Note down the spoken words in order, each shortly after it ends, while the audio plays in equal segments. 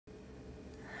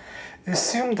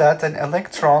Assume that an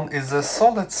electron is a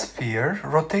solid sphere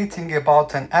rotating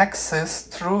about an axis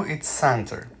through its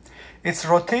center. Its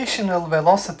rotational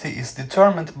velocity is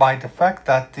determined by the fact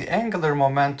that the angular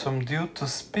momentum due to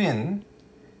spin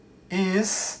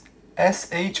is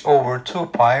sh over 2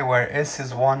 pi, where s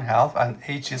is 1/2 and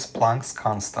h is Planck's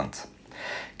constant.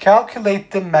 Calculate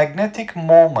the magnetic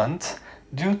moment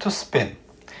due to spin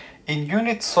in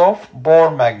units of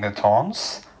Bohr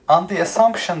magnetons, on the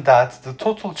assumption that the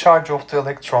total charge of the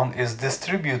electron is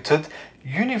distributed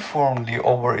uniformly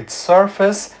over its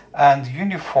surface and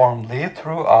uniformly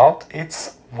throughout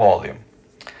its volume.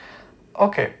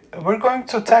 Okay, we're going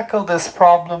to tackle this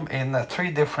problem in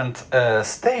 3 different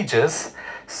stages.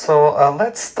 So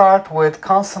let's start with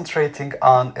concentrating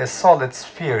on a solid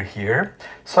sphere here.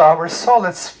 So our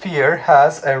solid sphere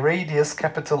has a radius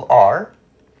capital R.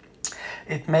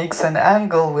 It makes an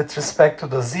angle with respect to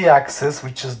the z-axis,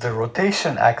 which is the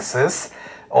rotation axis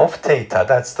of theta.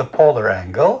 That's the polar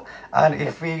angle. And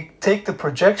if we take the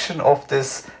projection of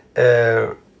this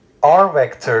r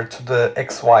vector to the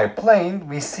xy plane,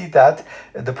 we see that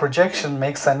the projection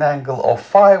makes an angle of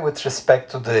phi with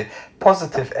respect to the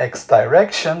positive x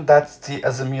direction. That's the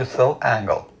azimuthal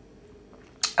angle.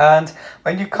 And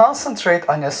when you concentrate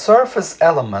on a surface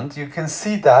element, you can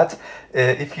see that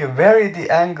if you vary the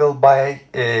angle by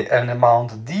an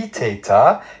amount d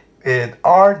theta,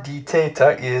 r d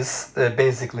theta is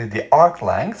basically the arc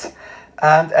length.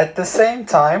 And at the same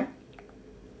time,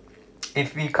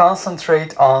 if we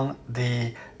concentrate on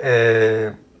the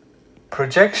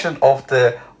projection of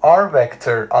the r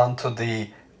vector onto the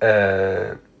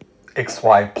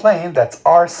xy plane, that's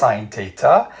r sine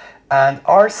theta, and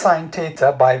r sine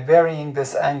theta, by varying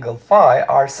this angle phi,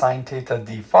 r sine theta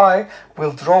d phi,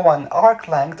 will draw an arc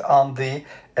length on the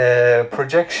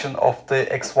projection of the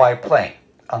xy plane,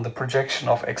 on the projection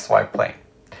of xy plane.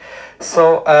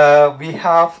 So we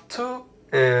have 2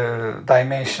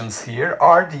 dimensions here,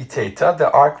 r d theta,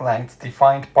 the arc length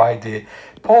defined by the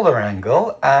polar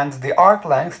angle, and the arc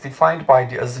length defined by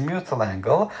the azimuthal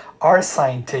angle, r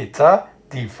sine theta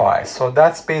d phi. So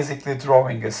that's basically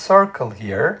drawing a circle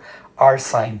here, r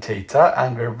sine theta,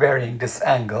 and we're varying this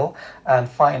angle and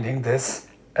finding this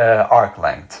arc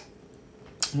length.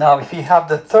 Now, if we have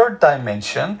the 3rd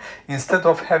dimension, instead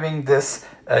of having this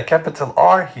capital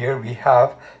R here, we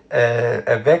have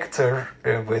a vector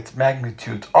with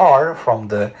magnitude r from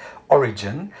the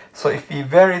origin. So if we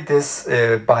vary this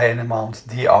by an amount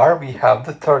dr, we have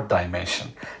the 3rd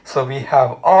dimension. So we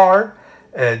have r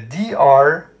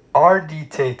dr, r d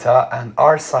theta, and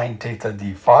r sine theta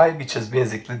d phi, which is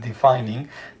basically defining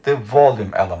the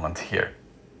volume element here.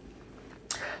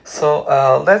 So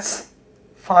let's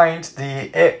find the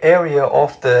area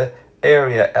of the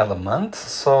area element.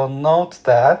 So note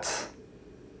that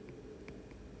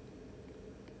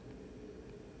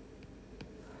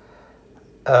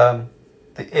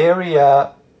the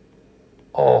area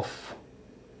of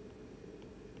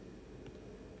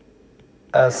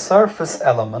a surface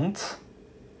element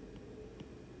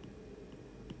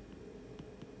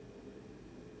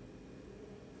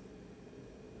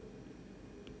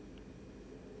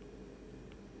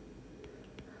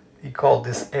we call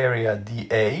this area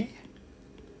dA,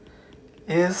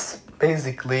 is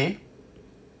basically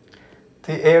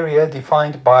the area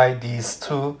defined by these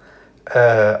 2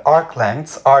 arc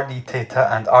lengths, r d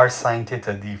theta and r sine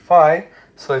theta d phi.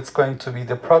 So it's going to be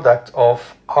the product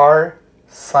of r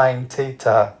sine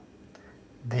theta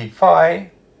d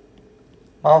phi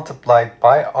multiplied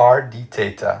by r d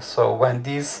theta. So when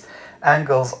these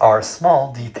angles are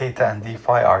small, d theta and d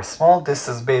phi are small, this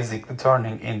is basically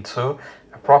turning into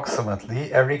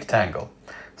approximately a rectangle.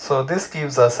 So this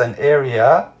gives us an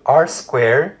area r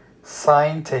square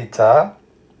sine theta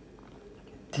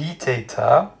d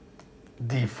theta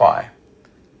d phi.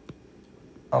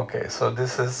 Okay, so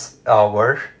this is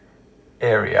our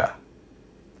area.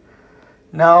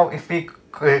 Now, if we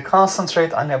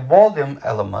concentrate on a volume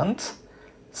element,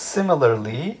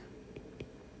 similarly,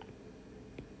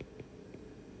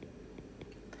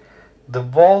 the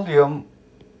volume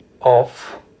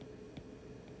of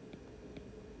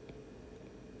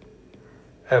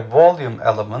a volume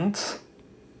element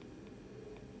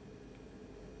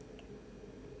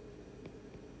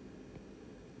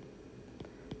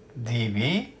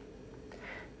dV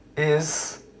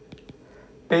is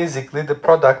basically the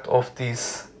product of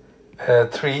these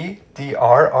 3,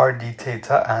 dr, r d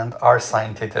theta, and r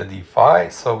sine theta d phi.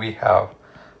 So we have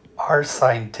r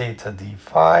sine theta d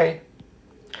phi,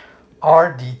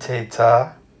 r d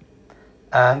theta,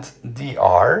 and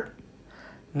dr.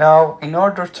 Now, in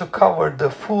order to cover the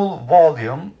full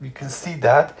volume, you can see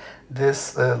that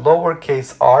this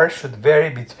lowercase r should vary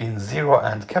between 0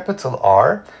 and capital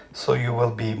R, so you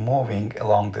will be moving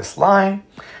along this line,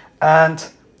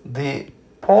 and the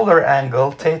polar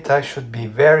angle theta should be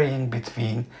varying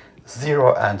between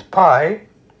 0 and pi.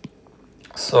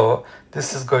 So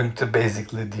this is going to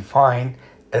basically define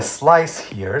a slice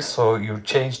here. So you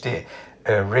change the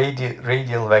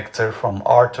radial vector from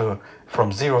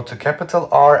from 0 to capital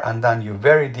R, and then you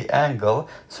vary the angle,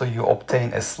 so you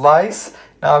obtain a slice.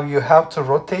 Now you have to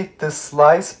rotate this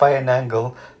slice by an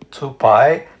angle 2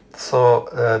 pi, so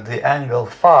the angle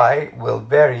phi will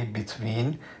vary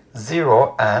between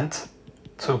 0 and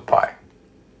 2 pi.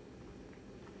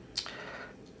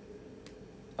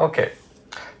 Okay,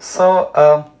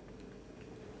 so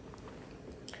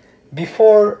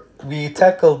before we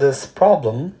tackle this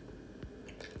problem,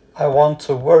 I want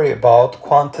to worry about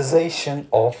quantization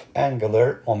of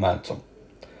angular momentum.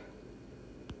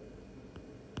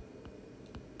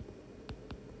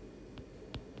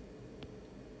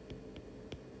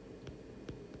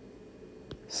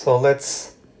 So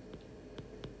let's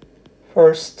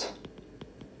first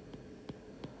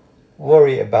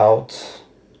worry about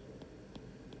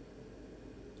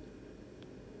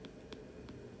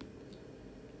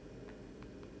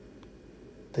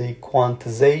the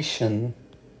quantization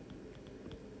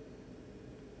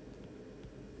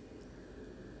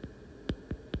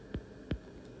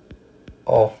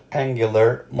of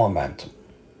angular momentum.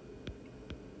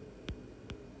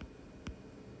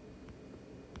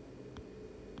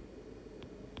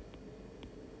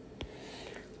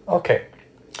 Okay,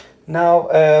 now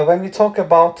when we talk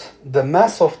about the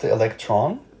mass of the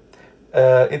electron,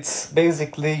 it's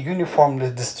basically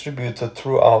uniformly distributed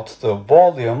throughout the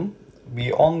volume.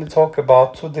 We only talk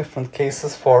about two different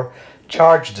cases for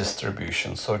charge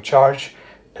distribution. So charge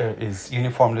is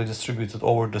uniformly distributed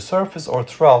over the surface or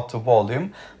throughout the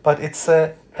volume, but it's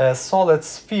a solid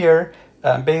sphere.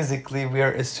 Basically, we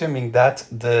are assuming that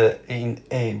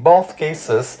in both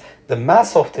cases, the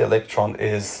mass of the electron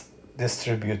is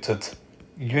distributed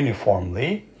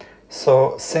uniformly.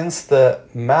 So since the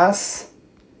mass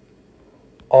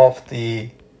of the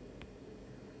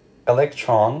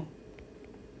electron,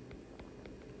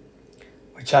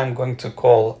 which I'm going to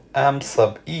call m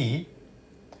sub e,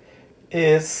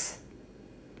 is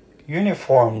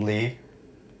uniformly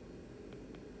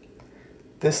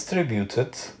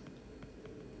distributed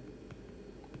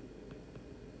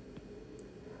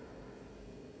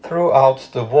throughout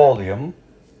the volume,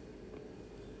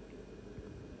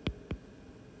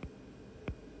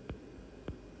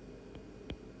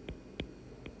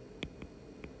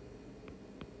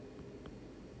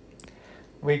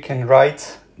 we can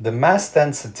write the mass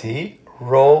density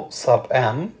rho sub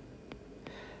m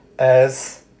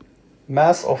as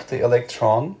mass of the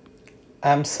electron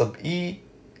m sub e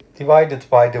divided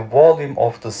by the volume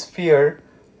of the sphere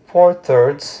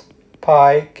 4/3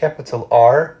 pi capital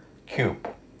R cube.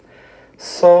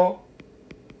 So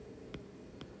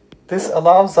this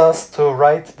allows us to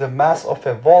write the mass of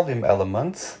a volume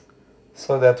element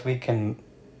so that we can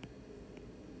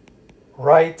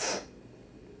write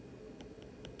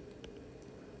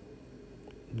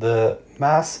the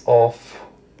mass of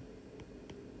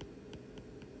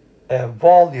a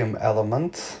volume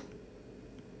element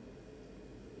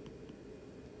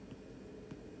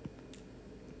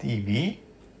dV.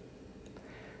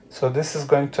 So this is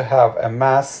going to have a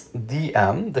mass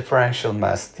dm, differential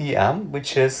mass dm,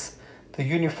 which is the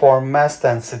uniform mass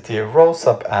density rho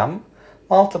sub m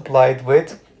multiplied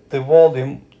with the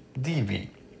volume dV.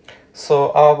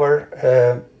 So our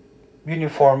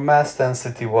uniform mass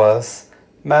density was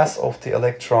mass of the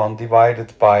electron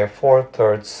divided by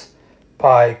 4/3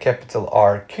 pi capital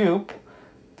R cube.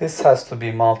 This has to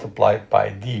be multiplied by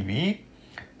dV.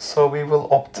 So we will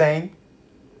obtain,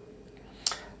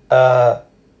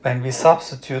 when we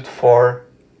substitute for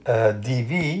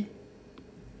dV,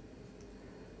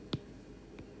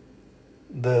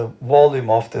 the volume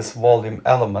of this volume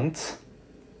element,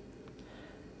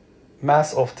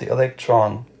 mass of the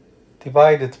electron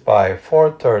divided by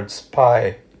 4/3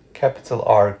 pi capital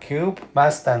R cube,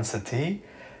 mass density,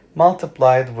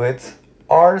 multiplied with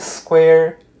R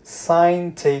square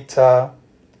sine theta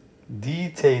d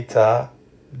theta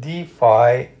d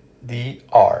phi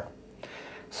dr.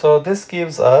 So this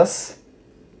gives us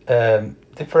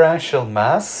differential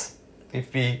mass.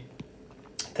 If we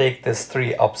take this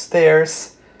 3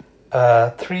 upstairs,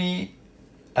 3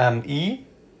 me,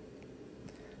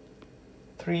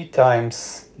 3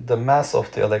 times the mass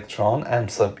of the electron, m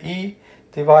sub e,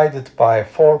 divided by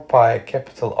 4 pi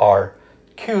capital R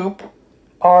cube,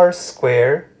 R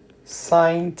square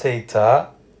sine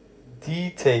theta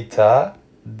d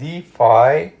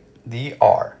phi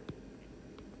dr.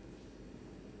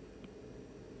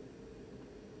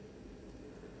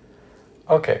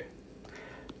 Okay,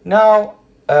 now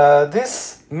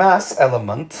this mass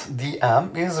element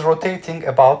dm is rotating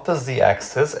about the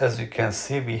z-axis. As you can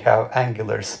see, we have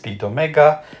angular speed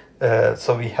omega.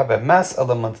 So we have a mass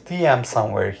element dm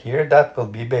somewhere here that will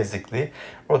be basically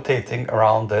rotating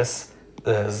around this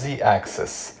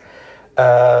z-axis.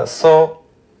 So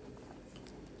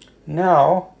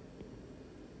now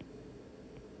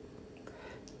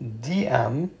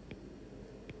dm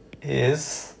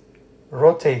is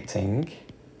rotating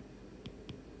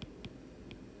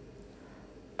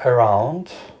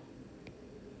around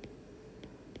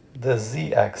the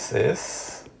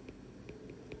z-axis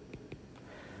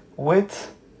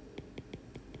with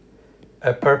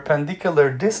a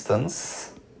perpendicular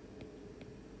distance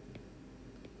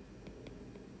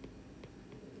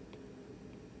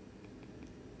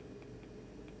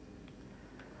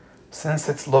since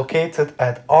it's located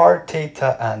at r,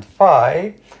 theta, and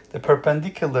phi. The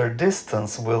perpendicular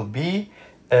distance will be,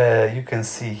 you can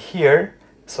see here.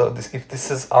 So if this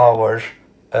is our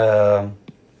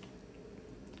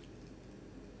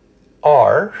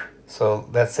r, so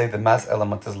let's say the mass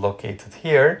element is located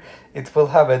here, it will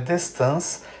have a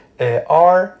distance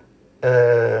r.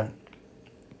 If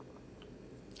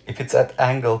it's at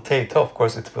angle theta, of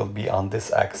course it will be on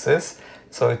this axis.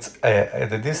 So it's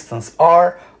the distance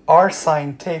r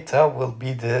sine theta will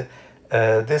be the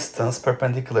distance,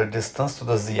 perpendicular distance to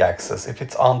the z-axis. If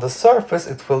it's on the surface,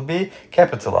 it will be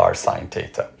capital R sine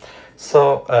theta.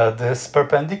 So this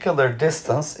perpendicular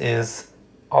distance is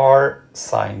r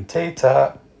sine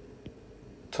theta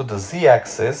to the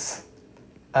z-axis,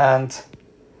 and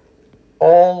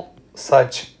all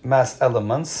such mass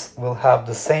elements will have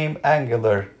the same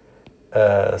angular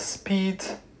speed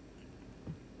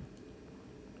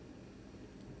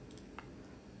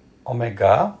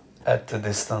omega at the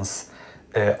distance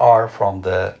r from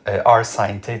the r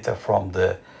sine theta from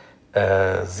the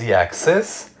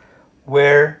z-axis,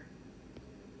 where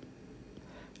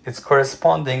its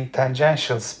corresponding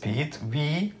tangential speed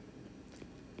v,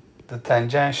 the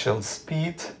tangential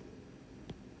speed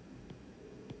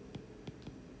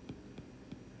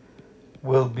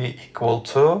will be equal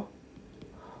to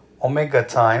omega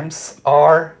times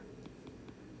r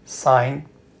sine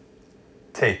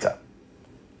theta.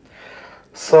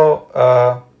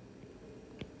 So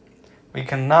we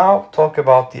can now talk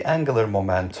about the angular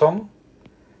momentum.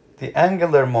 The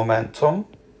angular momentum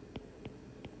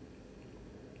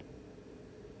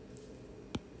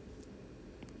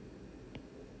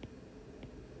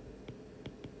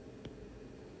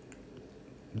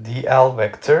dl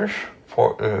vector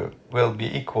will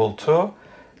be equal to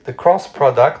the cross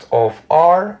product of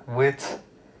r with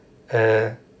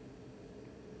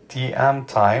dm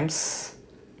times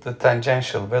the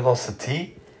tangential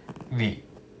velocity v.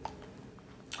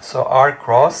 So r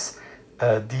cross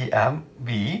dm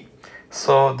v.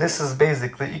 So this is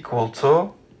basically equal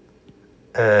to,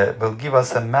 will give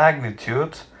us a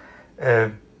magnitude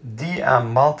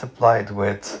dm multiplied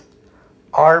with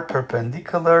r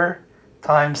perpendicular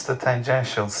times the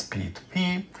tangential speed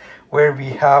v, where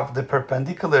we have the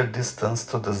perpendicular distance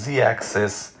to the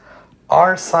z-axis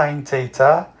r sine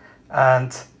theta,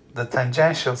 and the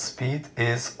tangential speed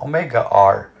is omega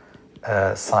r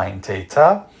sine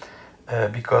theta,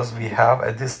 because we have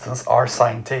a distance r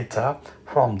sine theta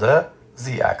from the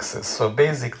z-axis. So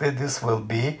basically this will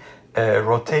be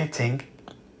rotating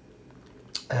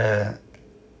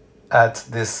at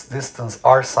this distance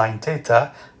r sine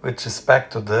theta with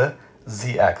respect to the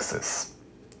z-axis.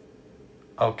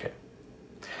 Okay.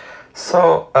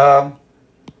 So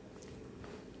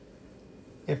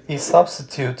if we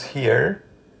substitute here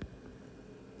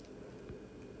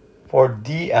for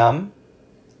dm,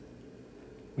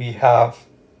 we have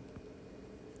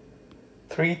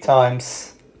 3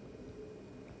 times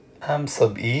m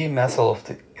sub e, mass of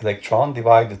the electron,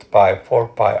 divided by 4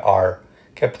 pi r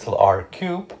capital R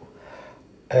cube,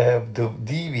 the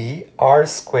dv r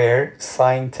squared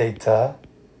sine theta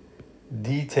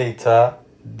d theta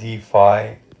d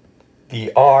phi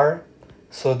dr.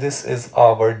 So this is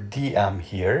our dm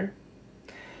here,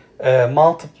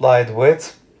 multiplied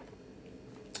with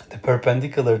the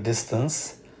perpendicular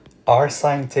distance r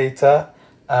sine theta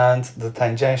and the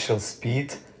tangential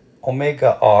speed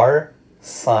omega r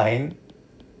sine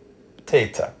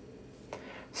theta.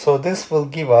 So this will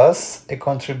give us a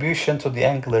contribution to the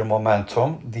angular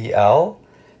momentum dl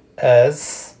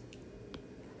as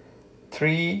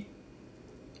 3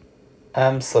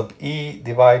 m sub e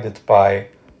divided by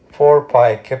 4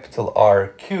 pi capital R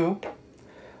cube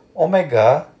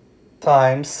omega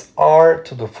times r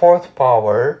to the 4th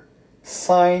power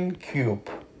sine cube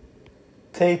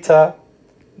theta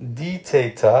d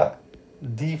theta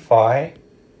d phi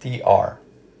dr.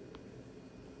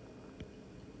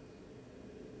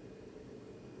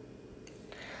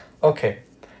 Okay,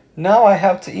 now I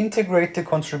have to integrate the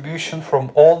contribution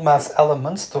from all mass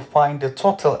elements to find the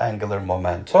total angular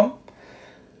momentum.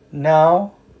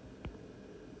 Now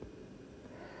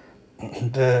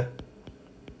the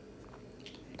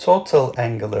total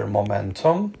angular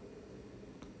momentum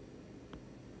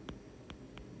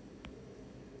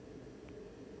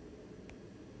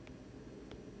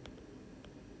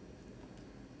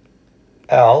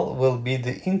L will be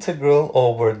the integral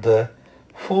over the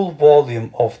full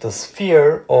volume of the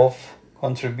sphere of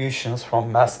contributions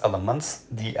from mass elements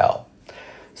dl.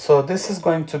 So this is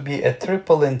going to be a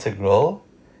triple integral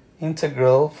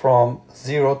from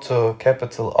 0 to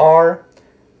capital R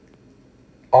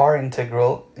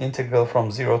integral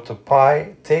from 0 to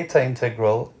pi, theta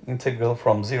integral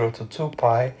from 0 to 2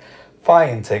 pi, phi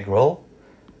integral.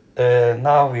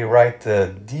 Now we write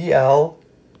the dl.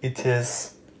 It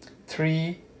is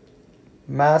 3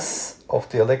 mass of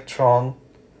the electron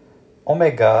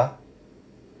omega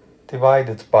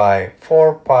divided by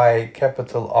 4 pi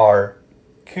capital R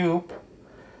cube.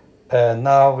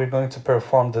 Now we're going to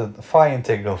perform the phi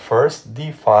integral first,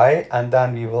 d phi, and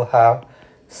then we will have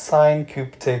sine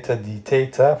cube theta d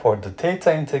theta for the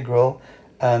theta integral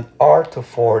and r to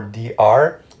 4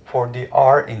 dr for the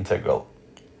r integral.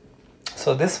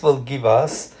 So this will give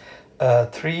us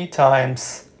 3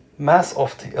 times mass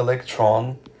of the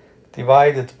electron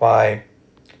divided by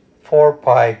 4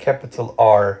 pi capital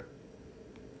R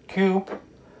cube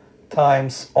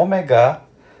times omega.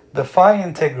 The phi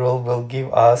integral will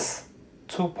give us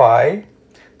 2 pi.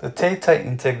 The theta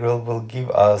integral will give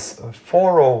us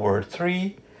 4 over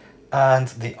 3. And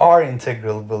the r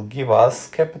integral will give us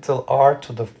capital R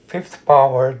to the 5th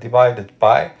power divided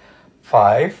by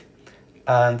 5.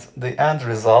 And the end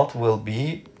result will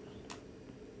be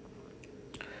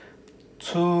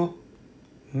 2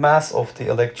 mass of the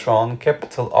electron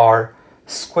capital R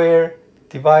square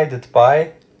divided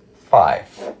by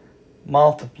 5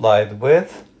 multiplied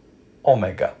with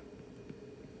omega.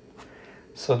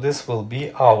 So this will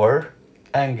be our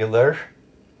angular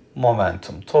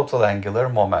momentum, total angular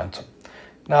momentum.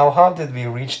 Now, how did we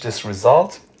reach this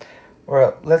result?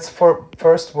 Well, let's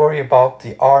first worry about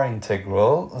the r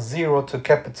integral. 0 to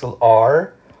capital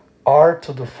R, r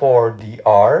to the 4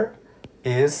 dr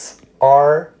is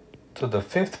r to the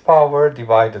 5th power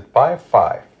divided by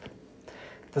 5.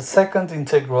 The second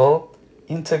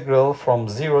integral from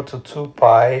 0 to 2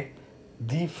 pi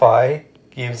d phi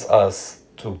gives us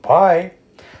 2 pi.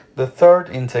 The third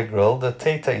integral, the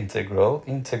theta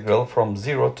integral from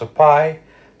 0 to pi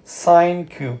sine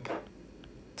cube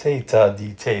theta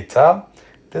d theta.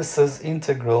 This is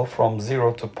integral from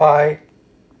 0 to pi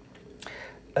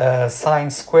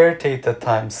sine square theta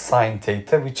times sine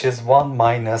theta, which is 1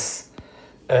 minus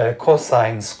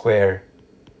cosine square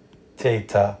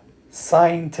theta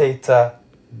sine theta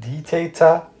d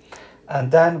theta.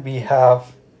 And then we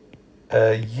have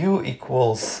u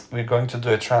equals, we're going to do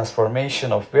a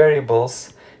transformation of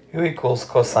variables, u equals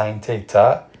cosine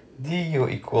theta, du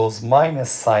equals minus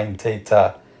sine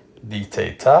theta d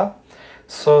theta.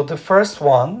 So the first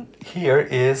one here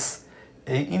is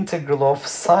an integral of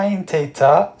sine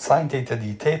theta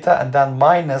d theta, and then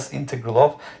minus integral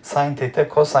of sine theta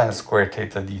cosine square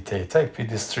theta d theta. If we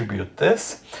distribute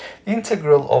this,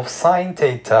 integral of sine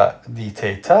theta d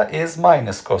theta is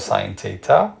minus cosine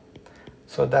theta.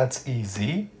 So that's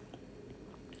easy.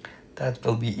 That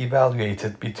will be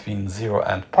evaluated between 0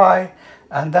 and pi.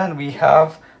 And then we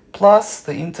have plus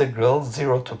the integral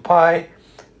 0 to pi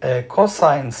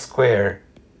cosine square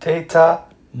theta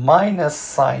minus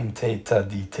sine theta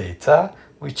d theta,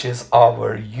 which is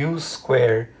our u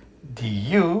square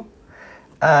du.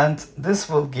 And this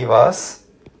will give us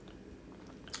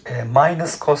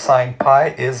minus cosine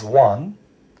pi is 1.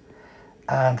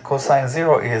 And cosine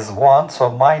 0 is 1, so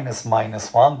minus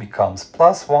 1 becomes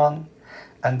plus 1.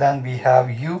 And then we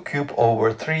have u cube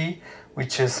over 3,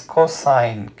 which is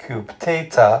cosine cube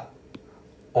theta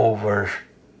over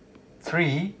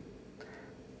 3,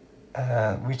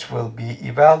 which will be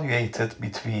evaluated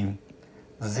between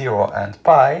 0 and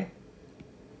pi.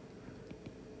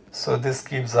 So this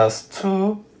gives us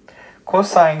 2.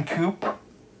 Cosine cube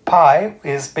pi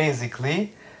is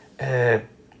basically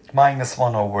minus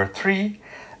 1 over 3.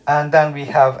 And then we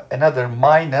have another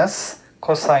minus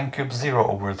cosine cube 0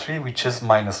 over 3, which is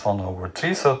minus 1 over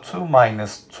 3. So 2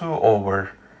 minus 2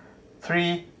 over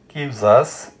 3 gives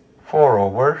us 4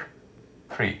 over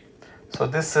 3. So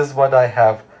this is what I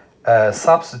have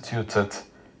substituted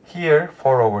here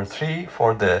 4 over 3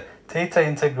 for the theta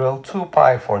integral, 2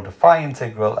 pi for the phi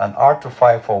integral, and r to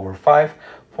 5 over 5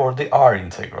 for the r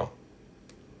integral.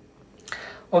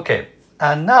 Okay,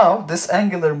 and now this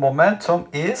angular momentum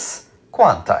is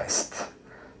quantized.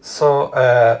 So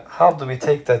how do we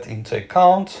take that into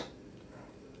account?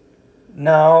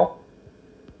 Now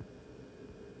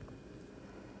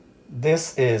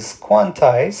this is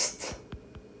quantized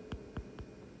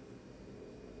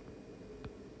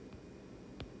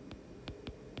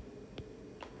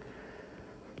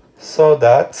so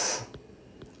that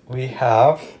we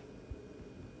have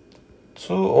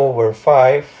 2 over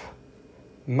 5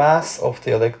 mass of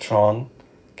the electron,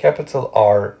 capital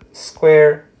R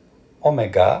square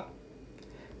omega,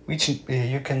 which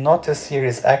you can notice here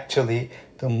is actually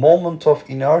the moment of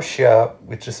inertia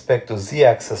with respect to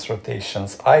z-axis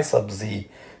rotations, I sub z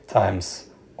times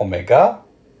omega.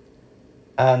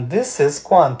 And this is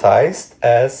quantized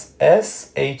as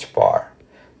S h bar,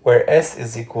 where S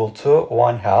is equal to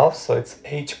 1/2, so it's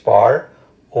h bar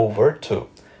over 2.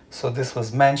 So this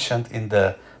was mentioned in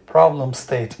the problem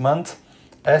statement.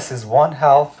 S is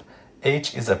 1/2,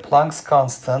 h is a Planck's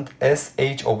constant,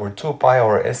 sh over 2 pi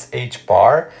or sh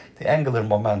bar, the angular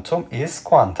momentum is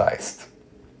quantized.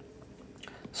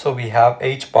 So we have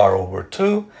h bar over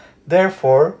 2,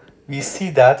 therefore we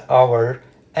see that our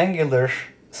angular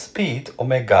speed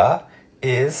omega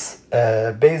is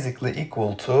basically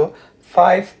equal to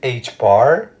 5h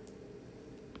bar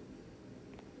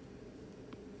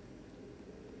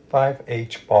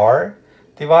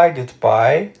divided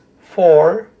by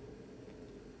 4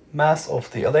 mass of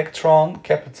the electron,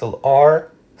 capital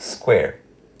R square.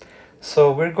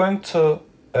 So we're going to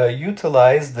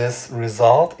utilize this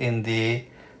result in the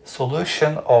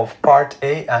solution of part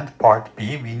A and part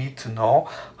B. We need to know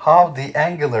how the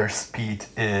angular speed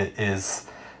is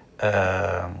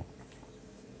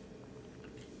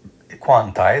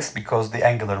quantized, because the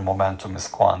angular momentum is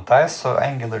quantized. So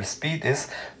angular speed is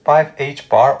 5h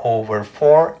bar over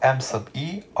 4 m sub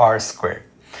e r squared.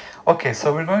 Okay,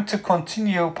 so we're going to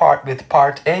continue with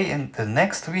part A in the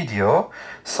next video.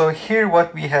 So here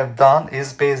what we have done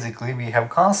is basically we have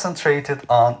concentrated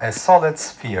on a solid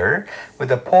sphere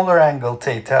with a polar angle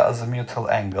theta, azimuthal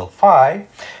angle phi.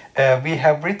 We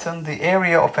have written the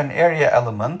area of an area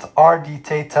element r d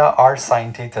theta, r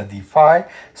sine theta d phi.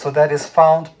 So that is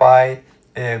found by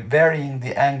varying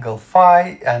the angle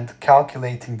phi and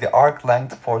calculating the arc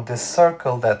length for this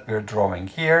circle that we're drawing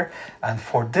here. And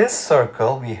for this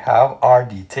circle we have r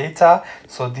d theta,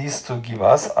 so these two give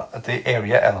us the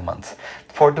area element.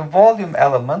 For the volume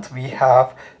element we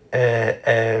have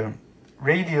a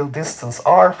radial distance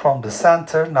r from the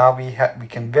center. Now we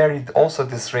can vary also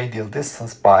this radial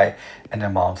distance by an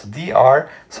amount dr.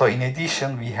 So in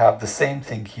addition we have the same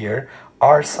thing here,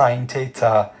 r sine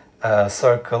theta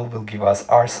circle will give us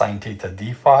r sine theta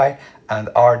d phi, and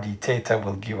r d theta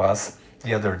will give us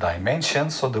the other dimension.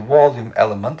 So the volume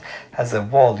element has a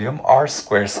volume r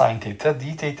square sine theta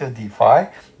d theta d phi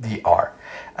dr.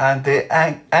 And the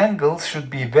angles should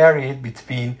be varied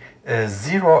between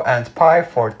 0 and pi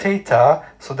for theta,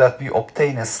 so that we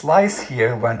obtain a slice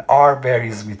here when r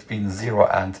varies between 0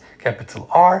 and capital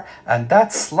R, and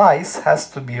that slice has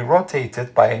to be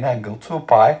rotated by an angle 2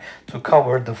 pi to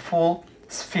cover the full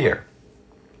sphere.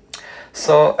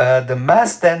 So the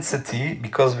mass density,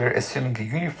 because we're assuming a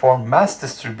uniform mass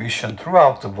distribution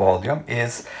throughout the volume,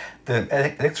 is the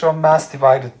electron mass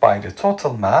divided by the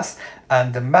total mass,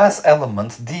 and the mass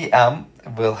element dm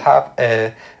will have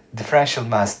a differential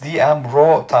mass dm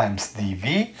rho times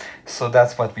dv. So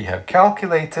that's what we have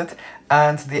calculated,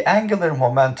 and the angular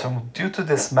momentum due to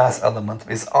this mass element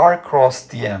is r cross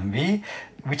dmv,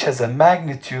 which has a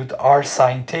magnitude r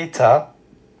sine theta,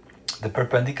 the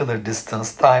perpendicular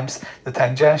distance, times the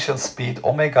tangential speed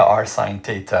omega r sine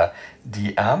theta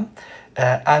dm.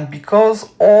 And because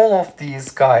all of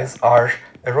these guys are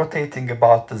rotating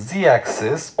about the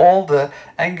z-axis, all the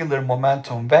angular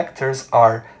momentum vectors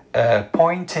are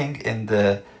pointing in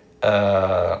the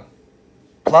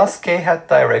plus k hat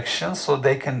direction, so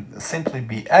they can simply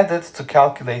be added to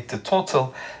calculate the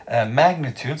total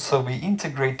magnitude. So we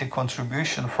integrate the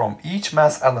contribution from each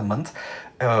mass element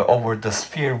over the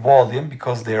sphere volume,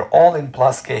 because they're all in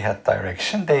plus k hat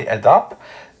direction, they add up,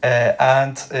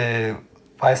 and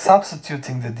by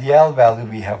substituting the dl value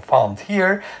we have found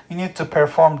here, we need to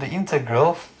perform the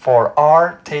integral for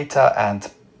r, theta, and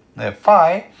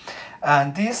phi,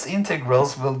 and these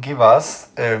integrals will give us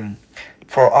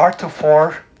for r to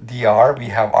 4 dr, we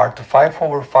have r to 5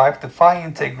 over 5. The phi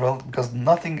integral, because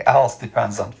nothing else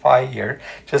depends on phi here,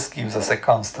 just gives us a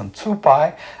constant 2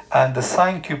 pi. And the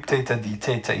sine cube theta d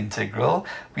theta integral,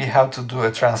 we have to do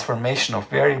a transformation of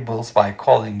variables by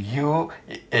calling u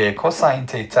cosine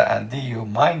theta and du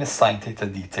minus sine theta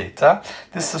d theta.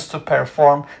 This is to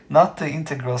perform not the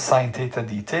integral sine theta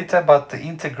d theta, but the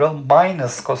integral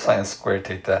minus cosine square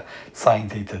theta sine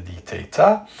theta d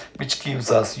theta, which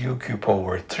gives us u cube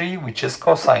over 3, which is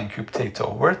cosine cube theta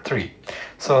over 3.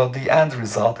 So the end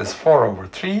result is 4 over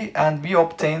 3, and we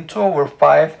obtain 2 over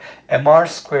 5 mr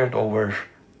squared over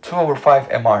 2 over 5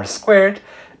 mr squared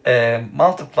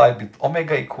multiplied with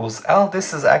omega equals L.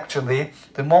 This is actually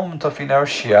the moment of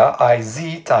inertia Iz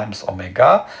times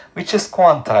omega, which is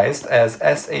quantized as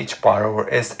sh bar over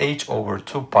sh over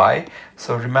 2 pi.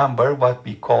 So remember, what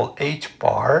we call h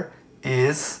bar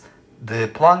is the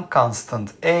Planck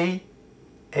constant Planck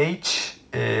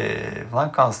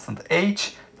constant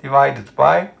h divided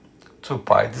by 2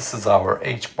 pi. This is our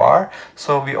h bar.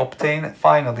 So we obtain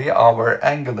finally our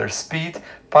angular speed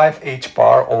 5 h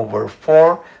bar over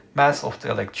 4 mass of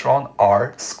the electron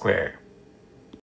r squared.